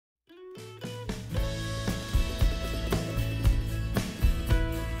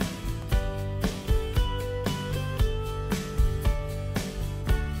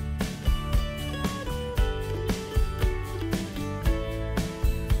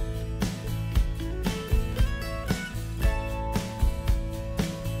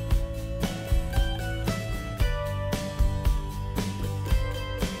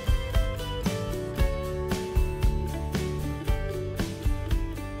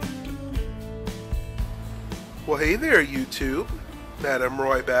Well, hey there, YouTube. Madam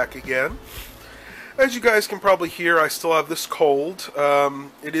Roy back again. As you guys can probably hear, I still have this cold.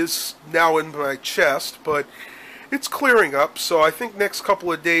 It is now in my chest, but it's clearing up, so I think next couple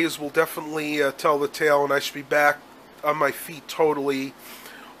of days will definitely tell the tale, and I should be back on my feet totally,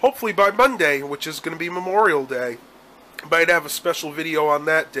 hopefully by Monday, which is going to be Memorial Day. Might have a special video on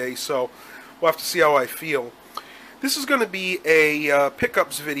that day, so we'll have to see how I feel. This is going to be a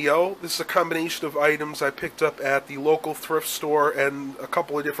pickups video. This is a combination of items I picked up at the local thrift store and a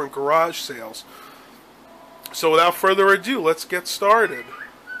couple of different garage sales. So without further ado, let's get started.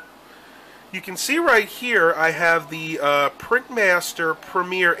 You can see right here I have the Printmaster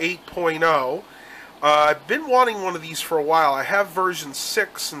Premiere 8.0. I've been wanting one of these for a while. I have version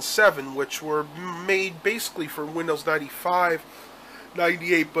 6 and 7, which were made basically for Windows 95,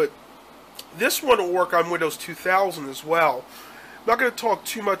 98, but this one will work on Windows 2000 as well. I'm not going to talk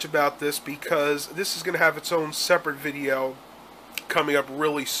too much about this because this is going to have its own separate video coming up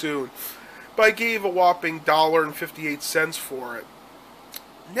really soon. But I gave a whopping $1.58 for it.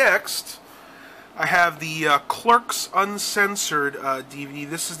 Next, I have the Clerks Uncensored DVD.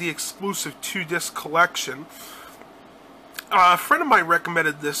 This is the exclusive 2-disc collection. A friend of mine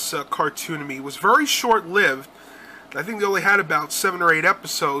recommended this cartoon to me. It was very short-lived. I think they only had about 7 or 8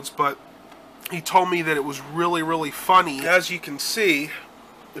 episodes, but he told me that it was really, really funny. As you can see,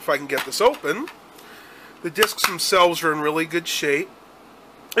 if I can get this open, the discs themselves are in really good shape.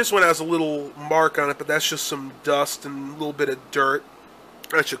 This one has a little mark on it, but that's just some dust and a little bit of dirt.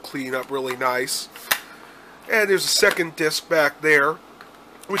 That should clean up really nice. And there's a second disc back there,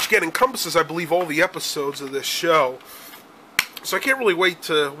 which again encompasses, I believe, all the episodes of this show. So I can't really wait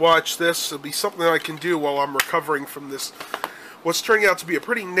to watch this. It'll be something I can do while I'm recovering from this, what's turning out to be a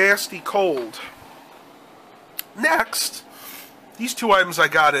pretty nasty cold. Next, these two items I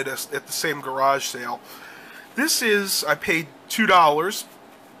got at the same garage sale. This is, I paid $2.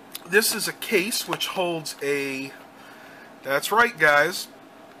 This is a case which holds a, that's right guys,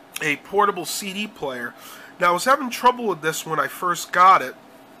 a portable CD player. Now I was having trouble with this when I first got it.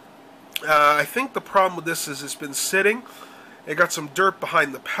 I think the problem with this is it's been sitting. It got some dirt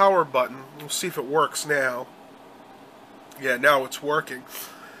behind the power button. We'll see if it works now. Yeah, now it's working.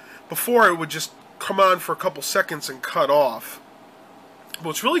 Before it would just come on for a couple seconds and cut off.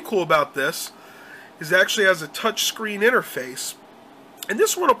 What's really cool about this is it actually has a touch screen interface. And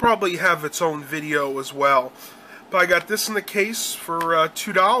this one will probably have its own video as well. But I got this in the case for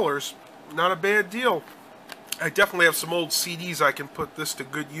 $2. Not a bad deal. I definitely have some old CDs I can put this to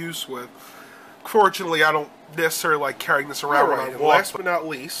good use with. Fortunately, I don't necessarily like carrying this around when I walk. Last but not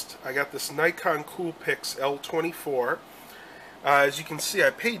least, I got this Nikon Coolpix L24. As you can see, I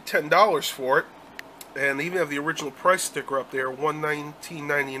paid $10 for it. And they even have the original price sticker up there,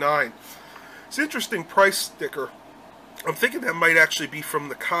 $119.99. It's an interesting price sticker. I'm thinking that might actually be from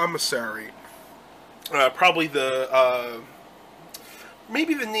the commissary. Probably the,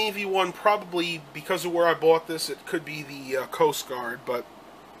 maybe the Navy one, probably because of where I bought this, it could be the Coast Guard, but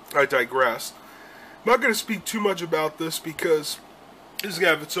I digress. I'm not going to speak too much about this because this is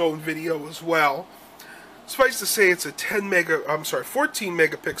going to have its own video as well. Suffice to say, it's a 14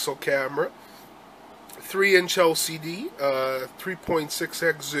 megapixel camera, 3-inch LCD,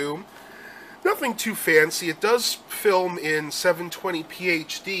 3.6x zoom. Nothing too fancy. It does film in 720p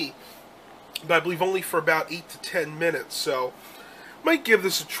HD, but I believe only for about 8 to 10 minutes, so might give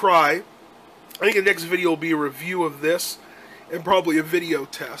this a try. I think the next video will be a review of this and probably a video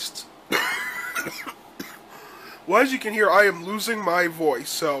test. Well, as you can hear, I am losing my voice,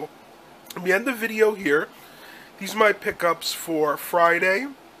 so let me end the video here. These are my pickups for Friday,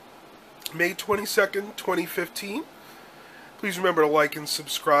 May 22nd, 2015. Please remember to like and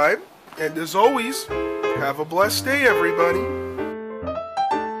subscribe. And as always, have a blessed day, everybody.